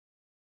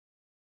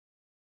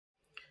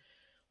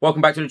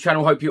Welcome back to the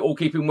channel. Hope you're all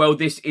keeping well.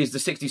 This is the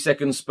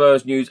 60-second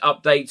Spurs news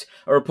update.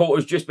 A report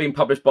has just been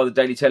published by the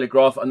Daily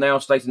Telegraph and now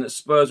stating that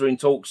Spurs are in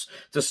talks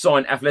to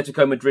sign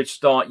Atletico Madrid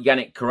star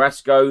Yannick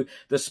Carrasco.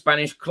 The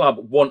Spanish club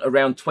want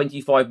around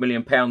 £25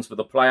 million for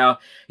the player.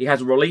 He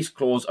has a release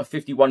clause of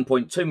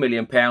 £51.2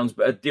 million,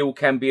 but a deal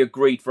can be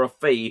agreed for a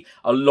fee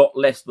a lot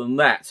less than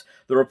that.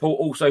 The report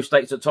also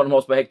states that Tottenham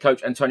Hotspur head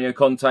coach Antonio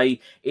Conte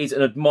is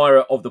an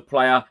admirer of the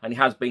player, and he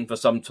has been for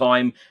some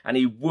time, and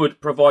he would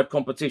provide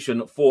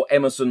competition for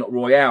Emerson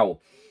Royale.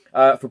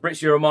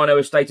 Fabrizio Romano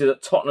has stated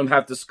that Tottenham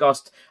have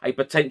discussed a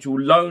potential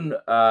loan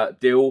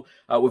deal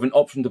with an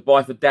option to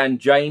buy for Dan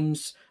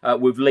James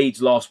with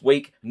Leeds last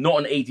week. Not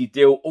an easy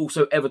deal.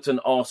 Also, Everton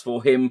asked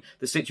for him.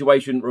 The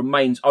situation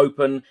remains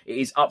open. It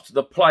is up to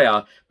the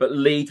player, but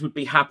Leeds would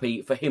be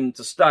happy for him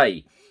to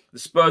stay. The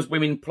Spurs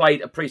women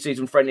played a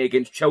pre-season friendly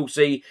against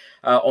Chelsea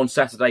on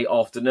Saturday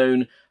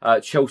afternoon.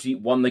 Chelsea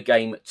won the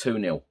game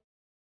 2-0.